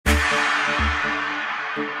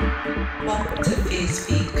Welcome to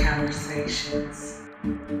FizzFeed Conversations.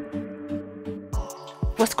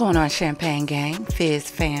 What's going on, Champagne Gang,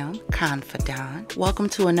 FizzFam, Confidante? Welcome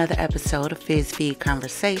to another episode of FizzFeed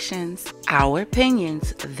Conversations. Our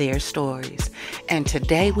opinions, their stories. And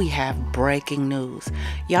today we have breaking news.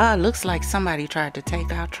 Y'all, it looks like somebody tried to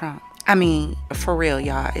take out Trump. I mean, for real,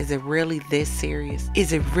 y'all, is it really this serious?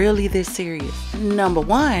 Is it really this serious? Number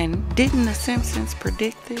one, didn't The Simpsons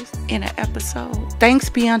predict this in an episode? Thanks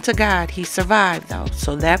be unto God, he survived though,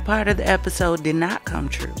 so that part of the episode did not come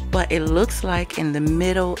true. But it looks like in the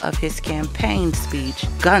middle of his campaign speech,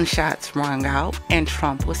 gunshots rung out and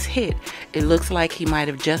Trump was hit. It looks like he might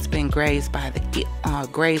have just been grazed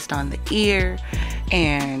on the ear.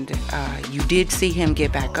 And you did see him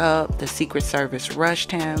get back up. The Secret Service rushed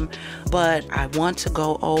him. But I want to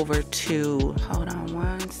go over to, hold on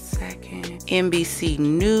one second, NBC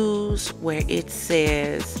News, where it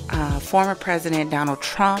says former President Donald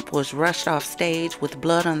Trump was rushed off stage with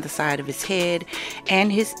blood on the side of his head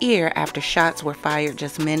and his ear after shots were fired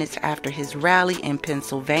just minutes after his rally in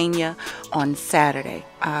Pennsylvania on Saturday.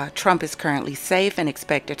 Trump is currently safe and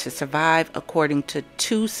expected to survive, according to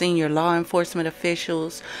two senior law enforcement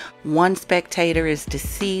officials. One spectator is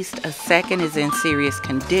deceased, a second is in serious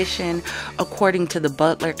condition, according to the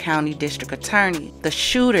Butler County District Attorney. The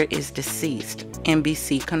shooter is deceased,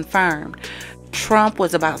 NBC confirmed. Trump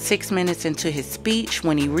was about 6 minutes into his speech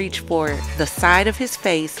when he reached for the side of his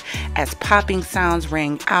face as popping sounds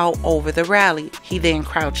rang out over the rally. He then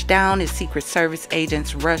crouched down as Secret Service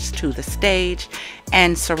agents rushed to the stage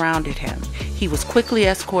and surrounded him. He was quickly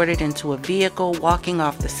escorted into a vehicle, walking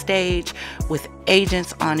off the stage with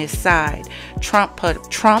agents on his side. Trump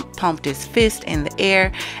pumped his fist in the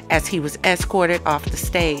air as he was escorted off the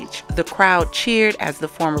stage. The crowd cheered as the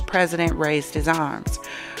former president raised his arms.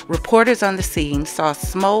 Reporters on the scene saw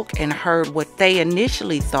smoke and heard what they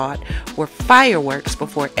initially thought were fireworks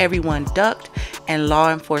before everyone ducked and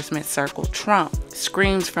law enforcement circled Trump.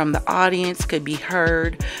 Screams from the audience could be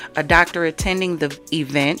heard. A doctor attending the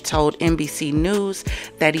event told NBC News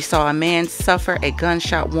that he saw a man suffer a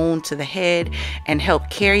gunshot wound to the head and helped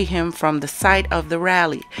carry him from the site of the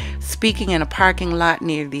rally. Speaking in a parking lot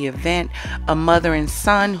near the event, a mother and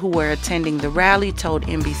son who were attending the rally told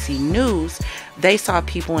NBC News they saw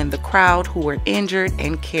people in the crowd who were injured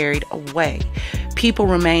and carried away. People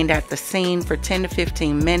remained at the scene for 10 to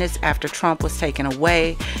 15 minutes after Trump was taken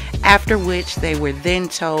away, after which they were then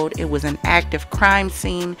told it was an active crime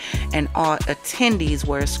scene and all attendees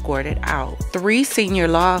were escorted out. 3 senior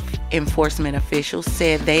law enforcement officials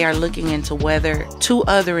said they are looking into whether 2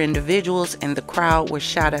 other individuals in the crowd were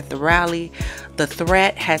shot at the rally. The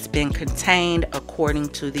threat has been contained, according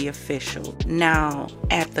to the official. Now,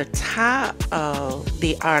 at the top of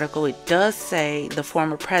the article, it does say the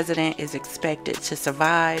former president is expected to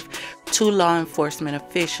survive. 2 law enforcement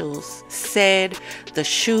officials said the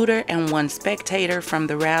shooter and 1 spectator from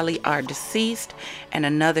the rally are deceased and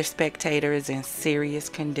another spectator is in serious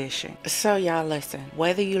condition. So y'all listen,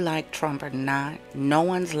 whether you like Trump or not, no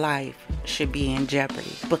one's life should be in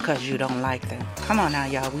jeopardy because you don't like them. Come on now,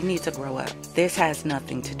 y'all, we need to grow up. This has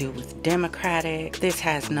nothing to do with Democratic. This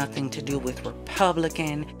has nothing to do with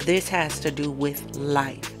Republican. This has to do with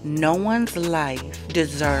life. No one's life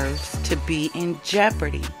deserves to be in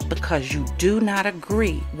jeopardy because you do not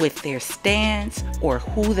agree with their stance or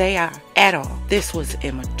who they are at all. This was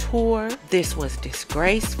immature. This was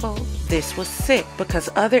disgraceful. This was sick because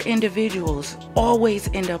other individuals always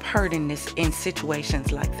end up hurting this in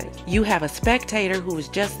situations like this. You have a spectator who is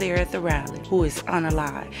just there at the rally who is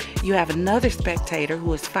unalive. You have another spectator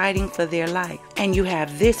who is fighting for their life. And you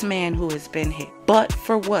have this man who has been hit. But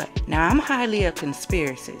for what? Now, I'm highly a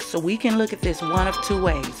conspiracy, so we can look at this one of 2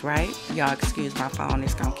 ways, right? Y'all excuse my phone,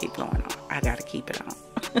 it's gonna keep going on. I gotta keep it on.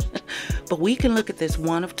 But we can look at this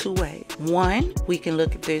one of 2 ways. One, we can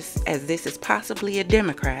look at this as this is possibly a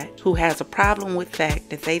Democrat who has a problem with the fact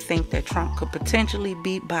that they think that Trump could potentially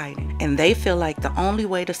beat Biden. And they feel like the only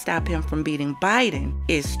way to stop him from beating Biden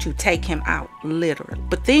is to take him out, literally.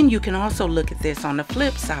 But then you can also look at this on the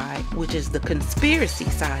flip side, which is the conspiracy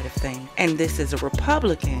side of things. And this is a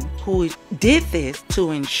Republican who did this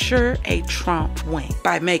to ensure a Trump win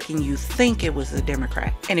by making you think it was a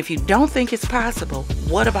Democrat. And if you don't think it's possible,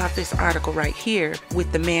 what about this article right here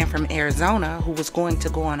with the man from Arizona who was going to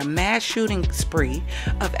go on a mass shooting spree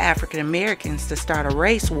of African Americans to start a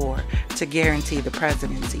race war to guarantee the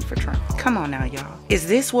presidency for Trump? Come on now, y'all. Is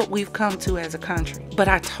this what we've come to as a country? But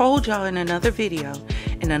I told y'all in another video,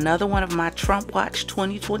 in another one of my Trump Watch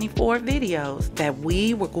 2024 videos, that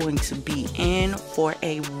we were going to be in for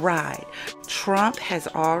a ride. Trump has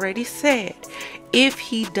already said if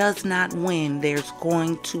he does not win, there's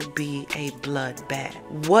going to be a bloodbath.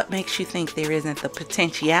 What makes you think there isn't the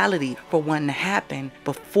potentiality for one to happen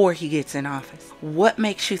before he gets in office? What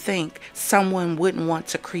makes you think someone wouldn't want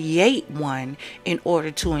to create one in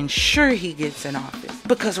order to ensure he gets in office?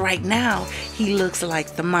 Because right now, he looks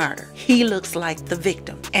like the martyr. He looks like the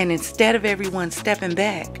victim. And instead of everyone stepping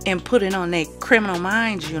back and putting on their Criminal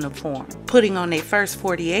Minds uniform, putting on their First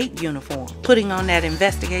 48 uniform, putting on that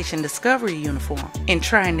Investigation Discovery uniform, and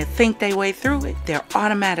trying to think their way through it, they're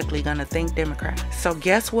automatically going to think Democrat. So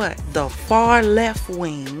guess what? The far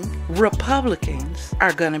left-wing Republicans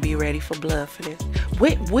are going to be ready for blood for this.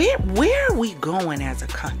 Where are we going as a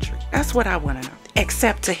country? That's what I want to know.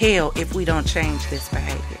 Except to hell if we don't change this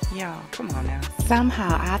behavior. Y'all, come on now.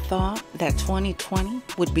 Somehow I thought that 2020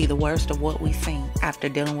 would be the worst of what we've seen after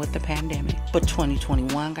dealing with the pandemic. But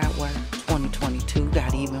 2021 got worse. 2022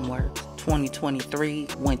 got even worse. 2023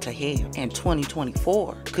 went to hell. And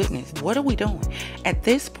 2024, goodness, what are we doing? At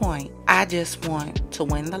this point, I just want to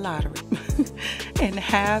win the lottery and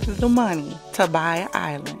have the money to buy an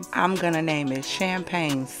island. I'm going to name it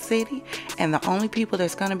Champagne City. And the only people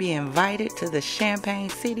that's going to be invited to the Champagne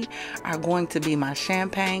City are going to be my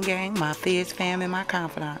Champagne gang, my FizzFam, and my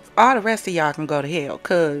Confidante. All the rest of y'all can go to hell,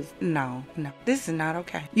 because no, this is not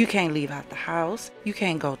okay. You can't leave out the house. You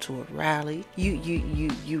can't go to a rally.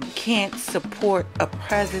 You can't support a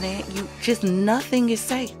president. Nothing is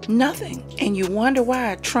safe. Nothing. And you wonder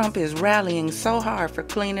why Trump is rallying so hard for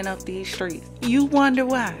cleaning up these streets. You wonder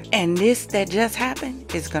why. And this that just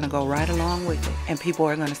happened is going to go right along with it. And people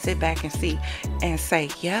are going to sit back and see and say,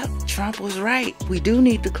 yep, Trump was right. We do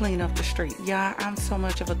need to clean up the street. Y'all, I'm so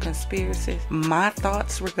much of a conspiracist. My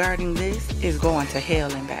thoughts regarding this is going to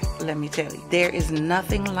hell and back. Let me tell you, there is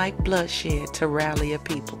nothing like bloodshed to rally a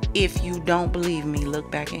people. If you don't believe me,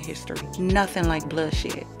 look back in history. Nothing like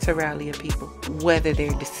bloodshed to rally a people, whether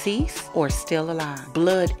they're deceased or still alive.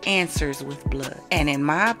 Blood answers with blood. And in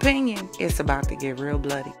my opinion, it's about to get real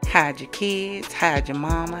bloody. Hide your kids, hide your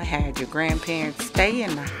mama, hide your grandparents. Stay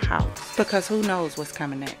in the house, because who knows what's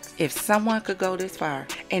coming next. If someone could go this far,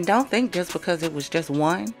 and don't think just because it was just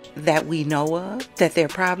one that we know of, that there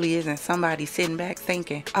probably isn't somebody sitting back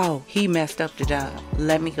thinking, oh, he messed up the job.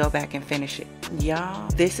 Let me go back and finish it. Y'all,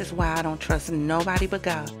 this is why I don't trust nobody but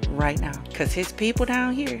God right now, because his people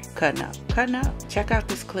down here cutting up. Check out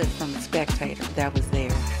this clip from the Spectator that was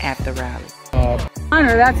there at the rally.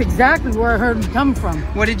 Hunter, that's exactly where I heard him come from.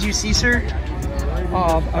 What did you see, sir?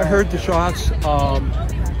 I heard the shots.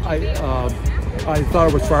 I thought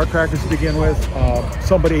it was firecrackers to begin with.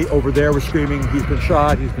 Somebody over there was screaming, he's been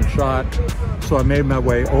shot. So I made my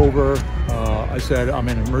way over. I said, I'm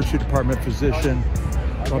an emergency department physician.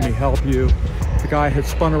 Let me help you. The guy had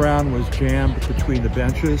spun around and was jammed between the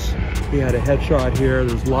benches. He had a headshot here.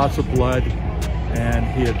 There was lots of blood, and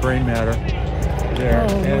he had brain matter there.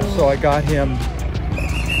 Oh, and so I got him.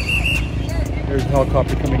 There's a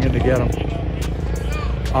helicopter coming in to get him.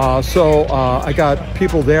 I got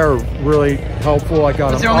people there really helpful. I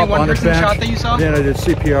got Was him there only up one on a person bench. shot that you saw? Then I did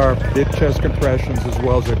CPR, did chest compressions, as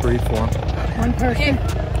well as I breathed for him. One person.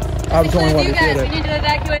 I was the only one that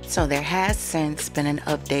did it. So there has since been an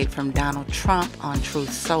update from Donald Trump on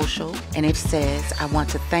Truth Social, and it says, I want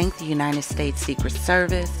to thank the United States Secret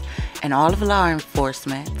Service and all of law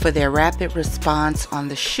enforcement for their rapid response on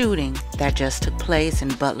the shooting that just took place in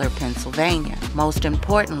Butler, Pennsylvania. Most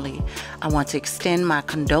importantly, I want to extend my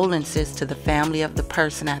condolences to the family of the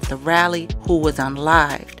person at the rally who was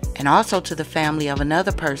unalived, and also to the family of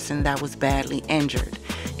another person that was badly injured.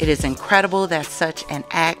 It is incredible that such an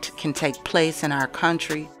act can take place in our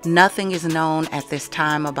country. Nothing is known at this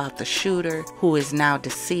time about the shooter, who is now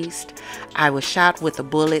deceased. I was shot with a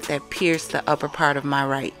bullet that pierced the upper part of my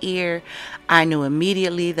right ear. I knew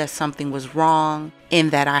immediately that something was wrong, in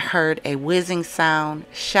that I heard a whizzing sound,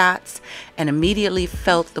 shots, and immediately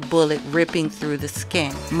felt the bullet ripping through the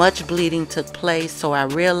skin. Much bleeding took place, so I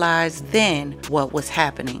realized then what was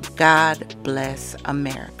happening. God bless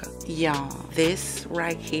America. Y'all, this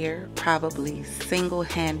right here probably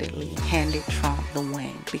single-handedly handed Trump the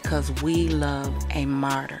win, because we love a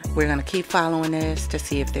martyr. We're going to keep following this to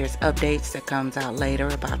see if there's updates that comes out later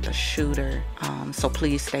about the shooter. So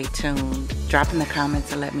please stay tuned. Drop in the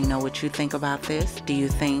comments and let me know what you think about this. Do you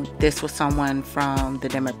think this was someone from the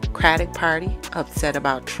Democratic Party upset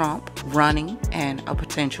about Trump running and a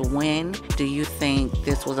potential win? Do you think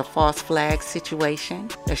this was a false flag situation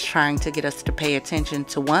that's trying to get us to pay attention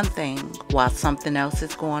to one thing while something else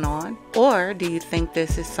is going on? Or do you think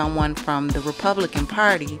this is someone from the Republican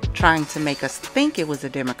Party trying to make us think it was a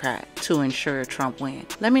Democrat to ensure a Trump win?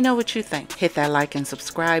 Let me know what you think. Hit that like and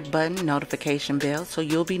subscribe button, notification bell, so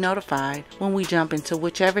you'll be notified when we jump into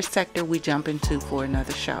whichever sector we jump into for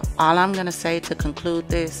another show. All I'm going to say to conclude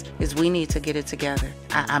this is we need to get it together.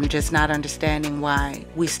 I'm just not understanding why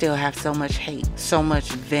we still have so much hate, so much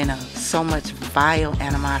venom, so much vile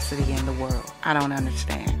animosity in the world. I don't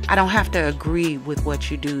understand. I don't have to agree with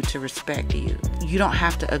what you do to respect you. You don't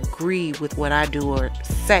have to agree with what I do or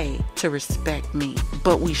say to respect me.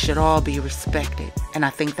 But we should all be respected. And I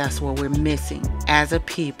think that's what we're missing. As a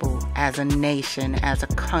people, as a nation, as a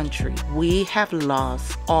country, we have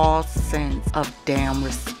lost all sense of damn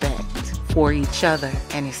respect for each other.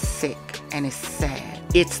 And it's sick and it's sad.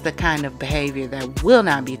 It's the kind of behavior that will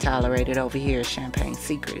not be tolerated over here at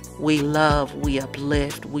ChampagneSecretzz. We love, we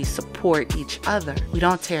uplift, we support each other. We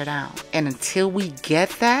don't tear down. And until we get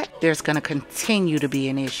that, there's going to continue to be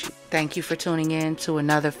an issue. Thank you for tuning in to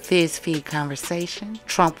another FizzFeed conversation.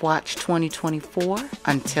 Trump Watch 2024.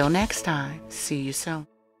 Until next time, see you soon.